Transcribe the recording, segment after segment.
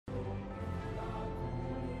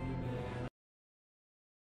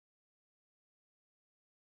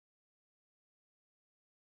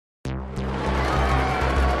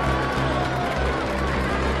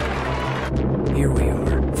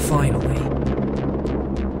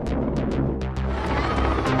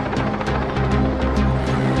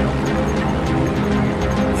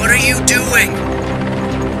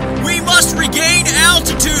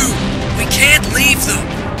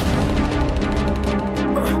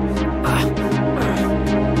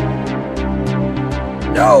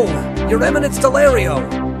No! Your Eminence Delario!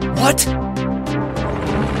 What? How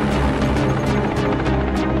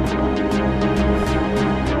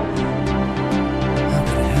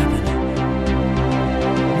could it happen?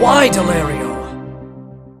 Why, Delario?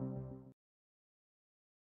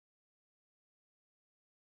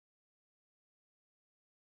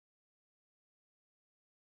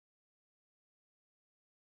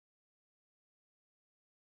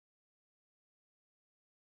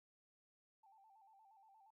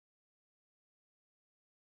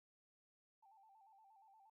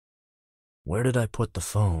 Where did I put the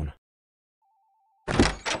phone?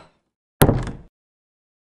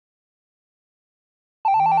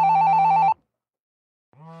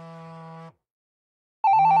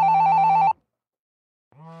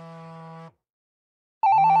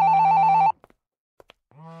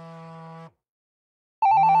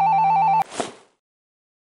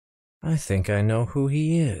 I think I know who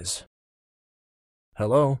he is.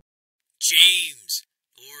 Hello? James!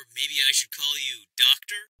 Or maybe I should call you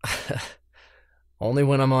Doctor? Only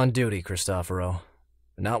when I'm on duty, Cristoforo.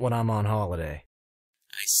 Not when I'm on holiday.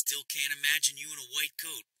 I still can't imagine you in a white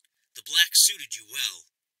coat. The black suited you well.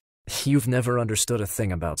 You've never understood a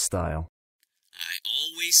thing about style. I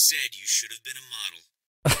always said you should have been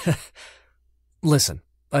a model. Listen,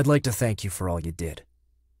 I'd like to thank you for all you did.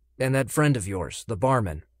 And that friend of yours, the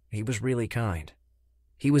barman, he was really kind.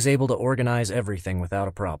 He was able to organize everything without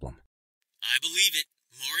a problem. I believe it.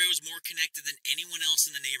 Mario's more connected than anyone else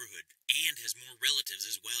in the neighborhood, and has more relatives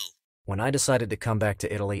as well. When I decided to come back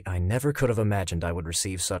to Italy, I never could have imagined I would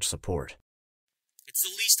receive such support. It's the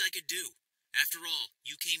least I could do. After all,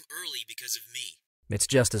 you came early because of me. It's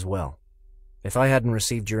just as well. If I hadn't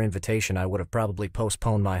received your invitation, I would have probably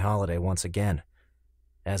postponed my holiday once again,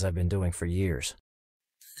 as I've been doing for years.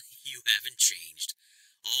 You haven't changed.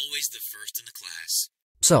 Always the first in the class.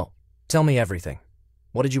 So, tell me everything.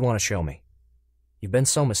 What did you want to show me? You've been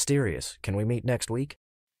so mysterious. Can we meet next week?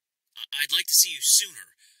 I'd like to see you sooner.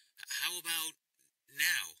 How about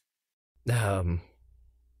now?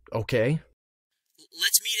 Okay.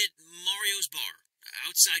 Let's meet at Mario's bar,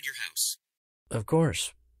 outside your house. Of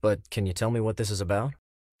course. But can you tell me what this is about?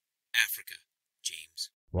 Africa,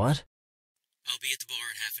 James. What? I'll be at the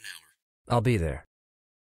bar in half an hour. I'll be there.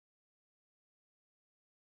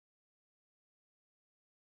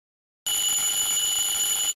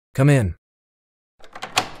 Come in.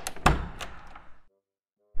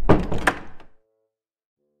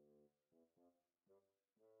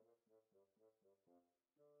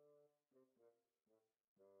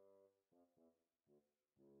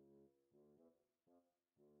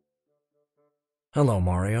 Hello,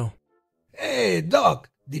 Mario. Hey, Doc,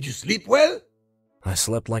 did you sleep well? I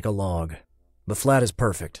slept like a log. The flat is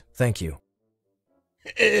perfect, thank you.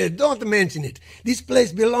 Don't mention it. This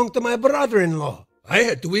place belonged to my brother-in-law. I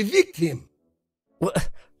had to evict him. What?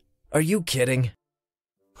 Are you kidding?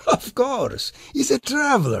 Of course. He's a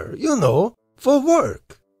traveler, you know, for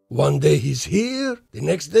work. One day he's here, the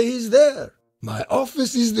next day he's there. My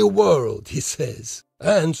office is the world, he says.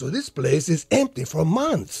 And so this place is empty for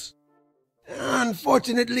months.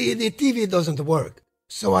 Unfortunately, the TV doesn't work,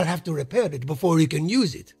 so I'll have to repair it before you can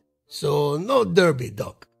use it. So no derby,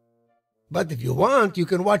 Doc. But if you want, you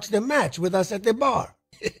can watch the match with us at the bar.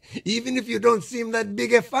 Even if you don't seem that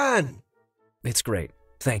big a fan. It's great,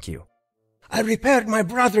 thank you. I repaired my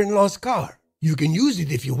brother-in-law's car. You can use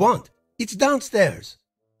it if you want. It's downstairs.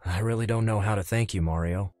 I really don't know how to thank you,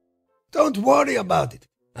 Mario. Don't worry about it.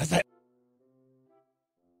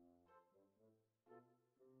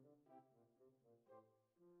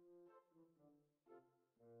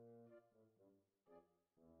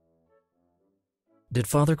 Did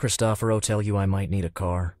Father Cristoforo tell you I might need a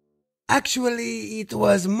car? Actually, it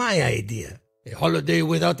was my idea. A holiday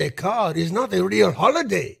without a car is not a real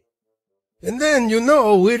holiday. And then, you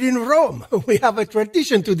know, we're in Rome. We have a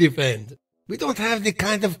tradition to defend. We don't have the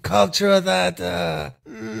kind of culture that,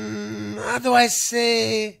 how do I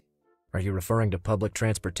say? Are you referring to public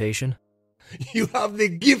transportation? You have the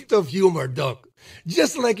gift of humor, Doc.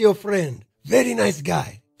 Just like your friend. Very nice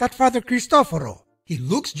guy. That Father Cristoforo. He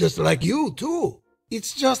looks just like you, too.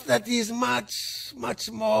 It's just that he's much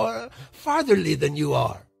more fatherly than you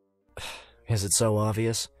are. Is it so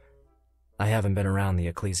obvious? I haven't been around the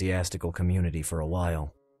ecclesiastical community for a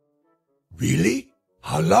while. Really?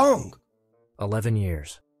 How long? 11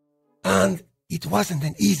 years. And it wasn't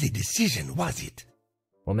an easy decision, was it?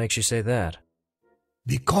 What makes you say that?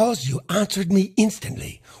 Because you answered me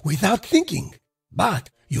instantly, without thinking. But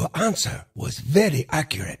your answer was very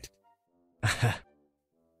accurate.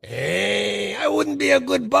 Hey, I wouldn't be a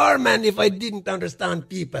good barman if I didn't understand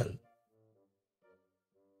people.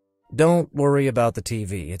 Don't worry about the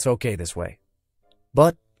TV. It's okay this way.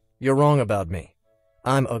 But you're wrong about me.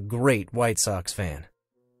 I'm a great White Sox fan.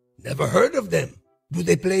 Never heard of them. Do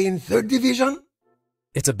they play in third division?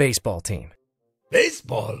 It's a baseball team.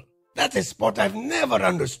 Baseball? That's a sport I've never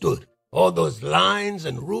understood. All those lines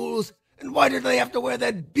and rules, and why do they have to wear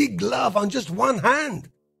that big glove on just one hand?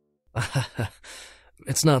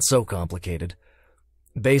 It's not so complicated.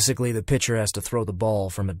 Basically, the pitcher has to throw the ball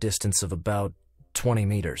from a distance of about 20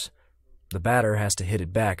 meters. The batter has to hit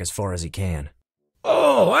it back as far as he can.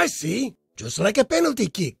 Oh, I see. Just like a penalty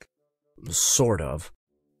kick. Sort of.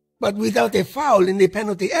 But without a foul in the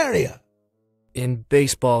penalty area. In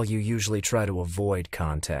baseball, you usually try to avoid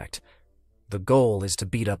contact. The goal is to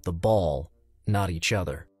beat up the ball, not each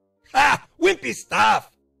other. Ah, wimpy stuff!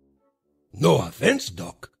 No offense,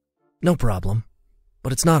 Doc. No problem.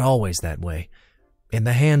 But it's not always that way. In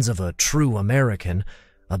the hands of a true American,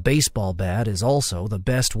 a baseball bat is also the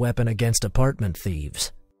best weapon against apartment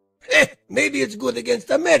thieves. Maybe it's good against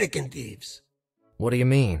American thieves. What do you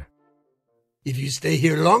mean? If you stay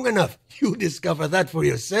here long enough, you discover that for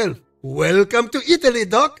yourself. Welcome to Italy,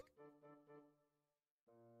 Doc.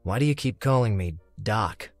 Why do you keep calling me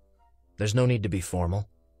Doc? There's no need to be formal.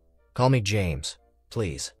 Call me James,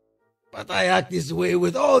 please. But I act this way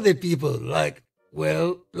with all the people, like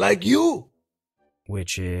you.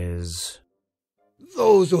 Which is...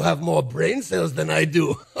 Those who have more brain cells than I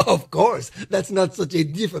do. Of course, that's not such a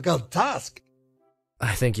difficult task.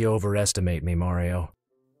 I think you overestimate me, Mario.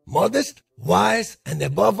 Modest, wise, and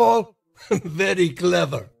above all, very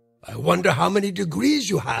clever. I wonder how many degrees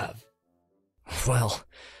you have. Well,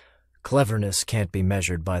 cleverness can't be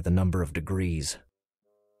measured by the number of degrees.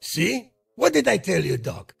 See? What did I tell you,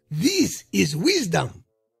 Doc? This is wisdom.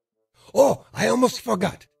 Oh, I almost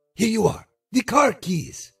forgot. Here you are. The car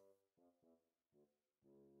keys.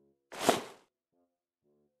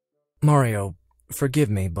 Mario, forgive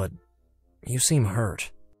me, but you seem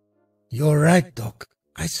hurt. You're right, Doc.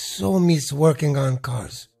 I so miss working on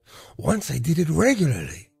cars. Once I did it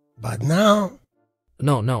regularly, but now...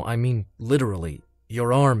 No, I mean literally.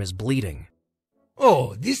 Your arm is bleeding.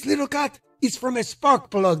 Oh, this little cut is from a spark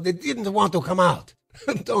plug that didn't want to come out.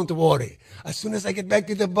 Don't worry. As soon as I get back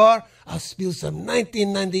to the bar, I'll spill some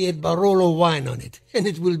 1998 Barolo wine on it, and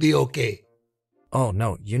it will be okay. Oh,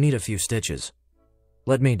 no, you need a few stitches.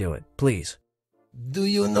 Let me do it, please. Do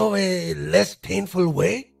you know a less painful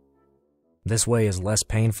way? This way is less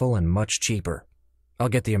painful and much cheaper. I'll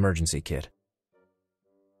get the emergency kit.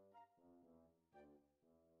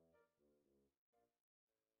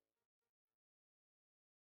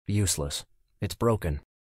 Useless. It's broken.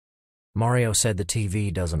 Mario said the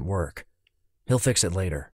TV doesn't work. He'll fix it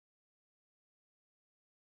later.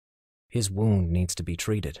 His wound needs to be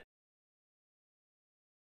treated.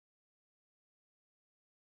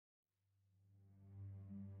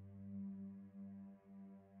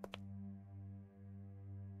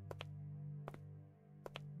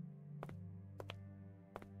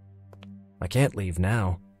 I can't leave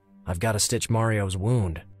now. I've got to stitch Mario's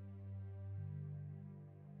wound.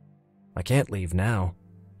 I can't leave now.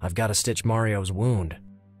 I've got to stitch Mario's wound.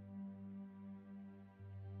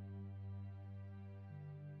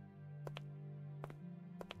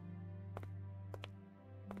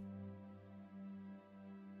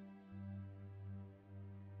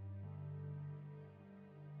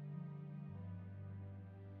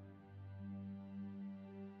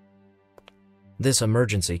 This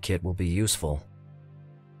emergency kit will be useful.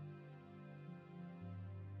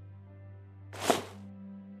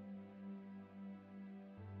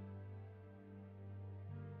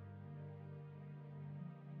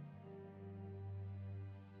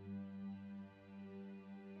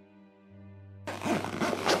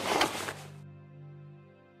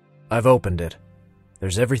 I've opened it.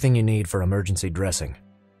 There's everything you need for emergency dressing.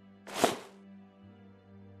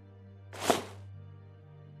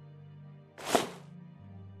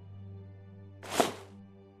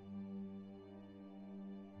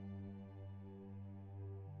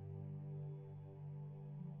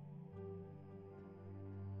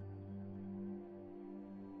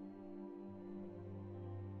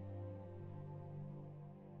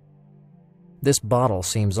 This bottle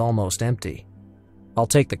seems almost empty. I'll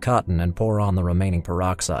take the cotton and pour on the remaining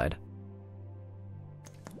peroxide.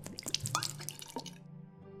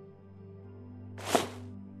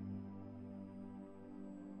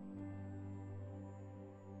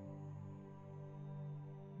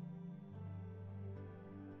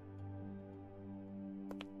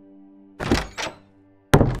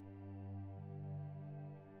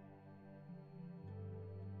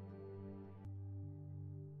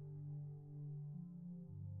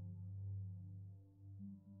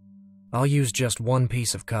 I'll use just one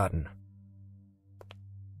piece of cotton.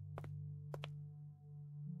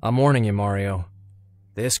 I'm warning you, Mario.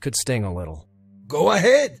 This could sting a little. Go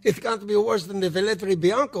ahead. It can't be worse than the Velletri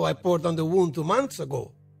Bianco I poured on the wound 2 months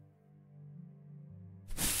ago.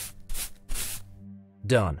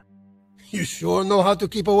 Done. You sure know how to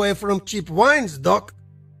keep away from cheap wines, Doc.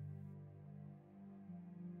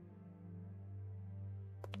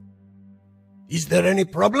 Is there any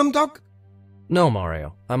problem, Doc? No,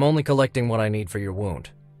 Mario. I'm only collecting what I need for your wound.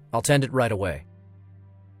 I'll tend it right away.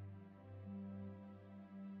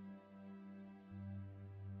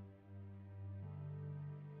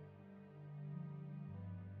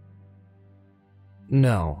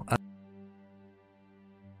 No,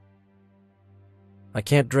 I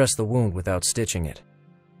can't dress the wound without stitching it.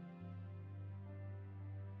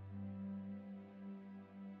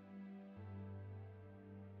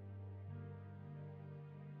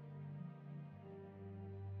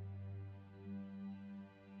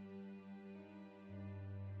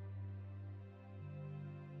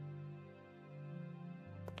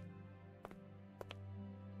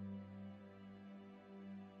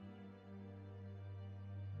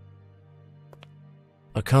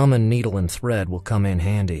 A common needle and thread will come in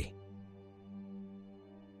handy.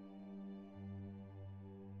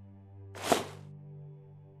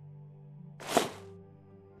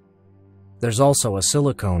 There's also a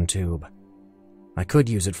silicone tube. I could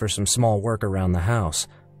use it for some small work around the house,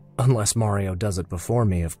 unless Mario does it before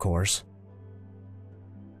me, of course.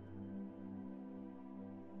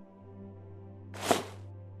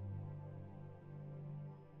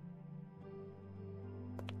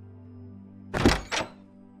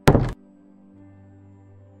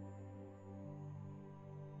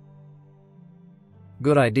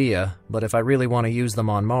 Good idea, but if I really want to use them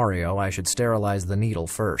on Mario, I should sterilize the needle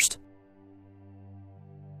first.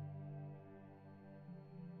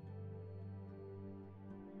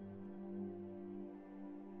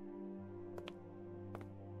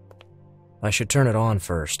 I should turn it on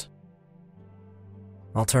first.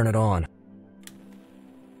 I'll turn it on.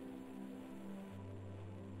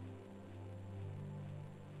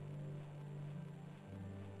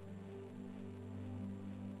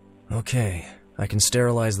 Okay. I can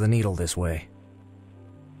sterilize the needle this way.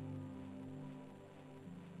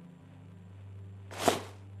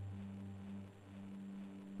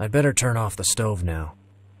 I'd better turn off the stove now.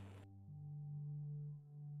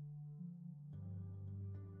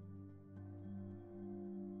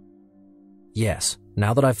 Yes,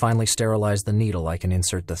 now that I've finally sterilized the needle, I can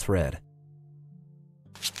insert the thread.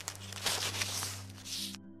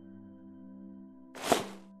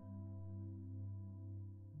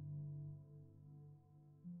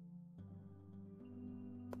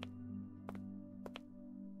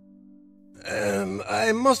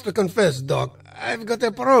 I must confess, Doc, I've got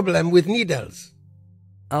a problem with needles.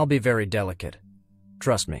 I'll be very delicate.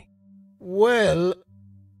 Trust me. Well...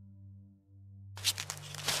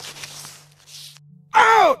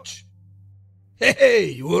 Ouch! Hey,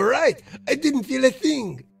 you were right. I didn't feel a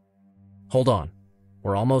thing. Hold on.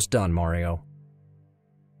 We're almost done, Mario.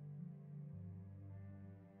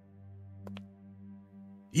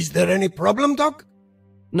 Is there any problem, Doc?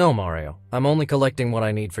 No, Mario. I'm only collecting what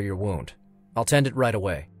I need for your wound. I'll tend it right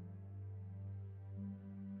away.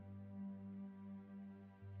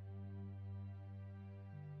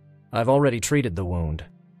 I've already treated the wound.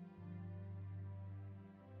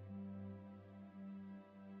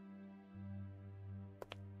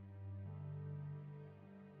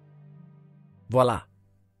 Voila.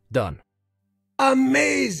 Done.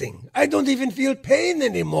 Amazing! I don't even feel pain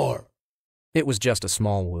anymore. It was just a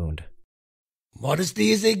small wound.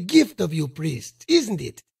 Modesty is a gift of you priests, isn't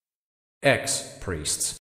it?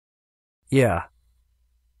 Ex-priests. Yeah.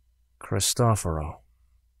 Cristoforo.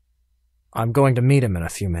 I'm going to meet him in a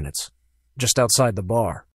few minutes, just outside the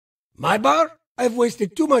bar. My bar? I've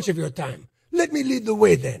wasted too much of your time. Let me lead the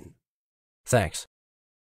way then. Thanks.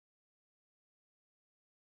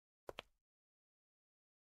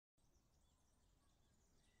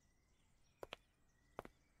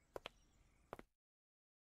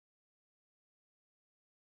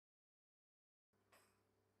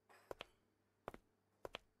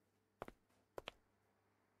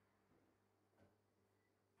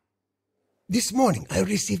 This morning I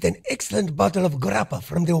received an excellent bottle of grappa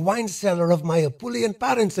from the wine cellar of my Apulian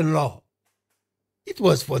parents-in-law. It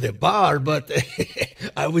was for the bar, but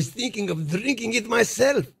I was thinking of drinking it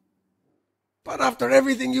myself. But after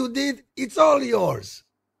everything you did, it's all yours.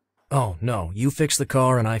 Oh, no, you fixed the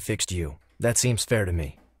car and I fixed you. That seems fair to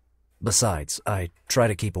me. Besides, I try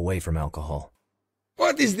to keep away from alcohol.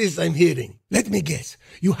 What is this I'm hearing? Let me guess.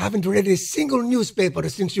 You haven't read a single newspaper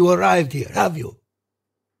since you arrived here, have you?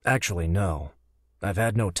 Actually, no. I've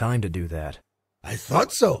had no time to do that. I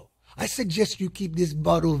thought so. I suggest you keep this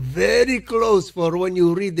bottle very close for when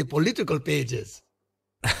you read the political pages.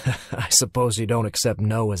 I suppose you don't accept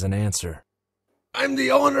no as an answer. I'm the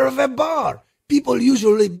owner of a bar. People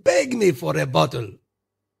usually beg me for a bottle.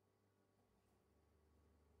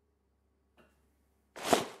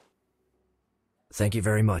 Thank you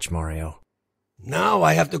very much, Mario. Now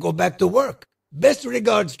I have to go back to work. Best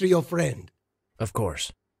regards to your friend. Of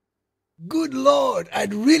course. Good Lord,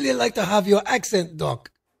 I'd really like to have your accent,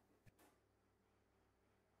 Doc.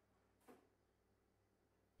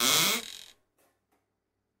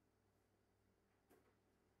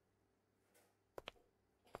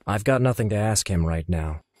 I've got nothing to ask him right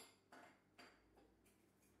now.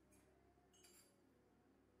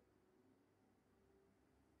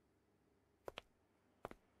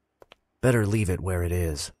 Better leave it where it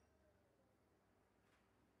is.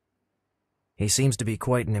 He seems to be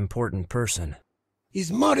quite an important person.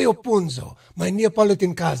 He's Mario Punzo, my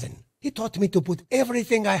Neapolitan cousin. He taught me to put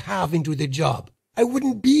everything I have into the job. I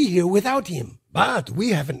wouldn't be here without him, but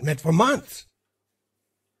we haven't met for months.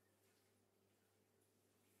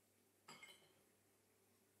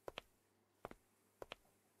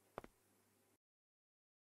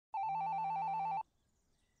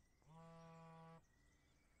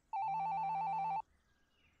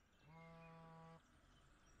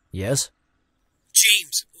 Yes?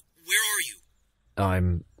 James, where are you?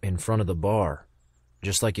 I'm in front of the bar,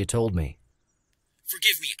 just like you told me.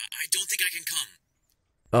 Forgive me, I don't think I can come.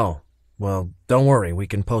 Oh, well, don't worry, we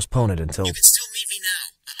can postpone it until... You can still meet me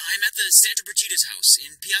now. I'm at the Santa Brigita's house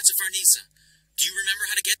in Piazza Farnese. Do you remember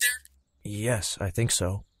how to get there? Yes, I think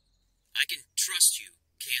so. I can trust you,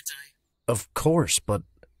 can't I? Of course, but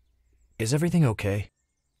is everything okay?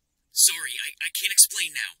 Sorry, I can't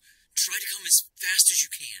explain now. Try to come as fast as you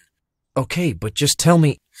can. Okay, but just tell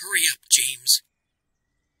me... Hurry up, James.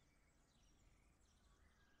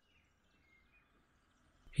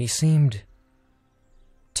 He seemed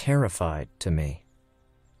terrified to me.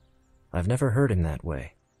 I've never heard him that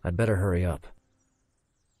way. I'd better hurry up.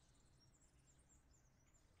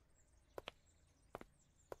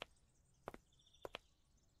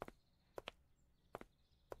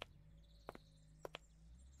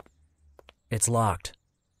 It's locked.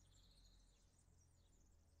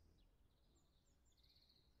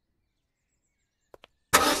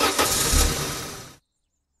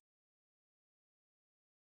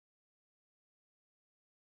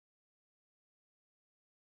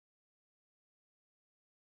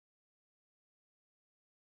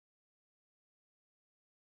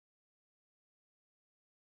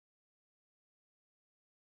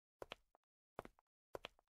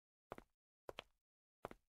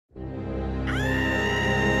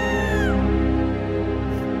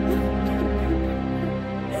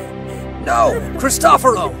 No!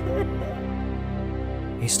 Cristoforo!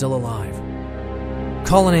 He's still alive.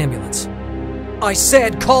 Call an ambulance. I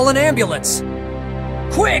said call an ambulance!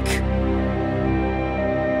 Quick!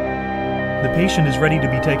 The patient is ready to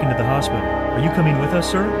be taken to the hospital. Are you coming with us,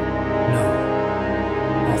 sir? No.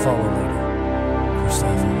 I'll follow later.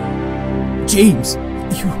 Cristoforo. James,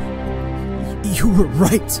 you were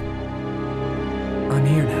right. I'm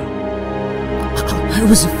here now. I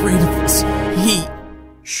was afraid of this.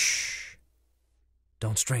 Shh.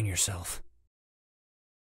 Don't strain yourself.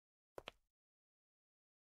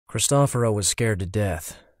 Cristoforo was scared to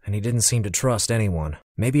death, and he didn't seem to trust anyone.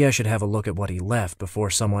 Maybe I should have a look at what he left before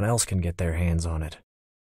someone else can get their hands on it.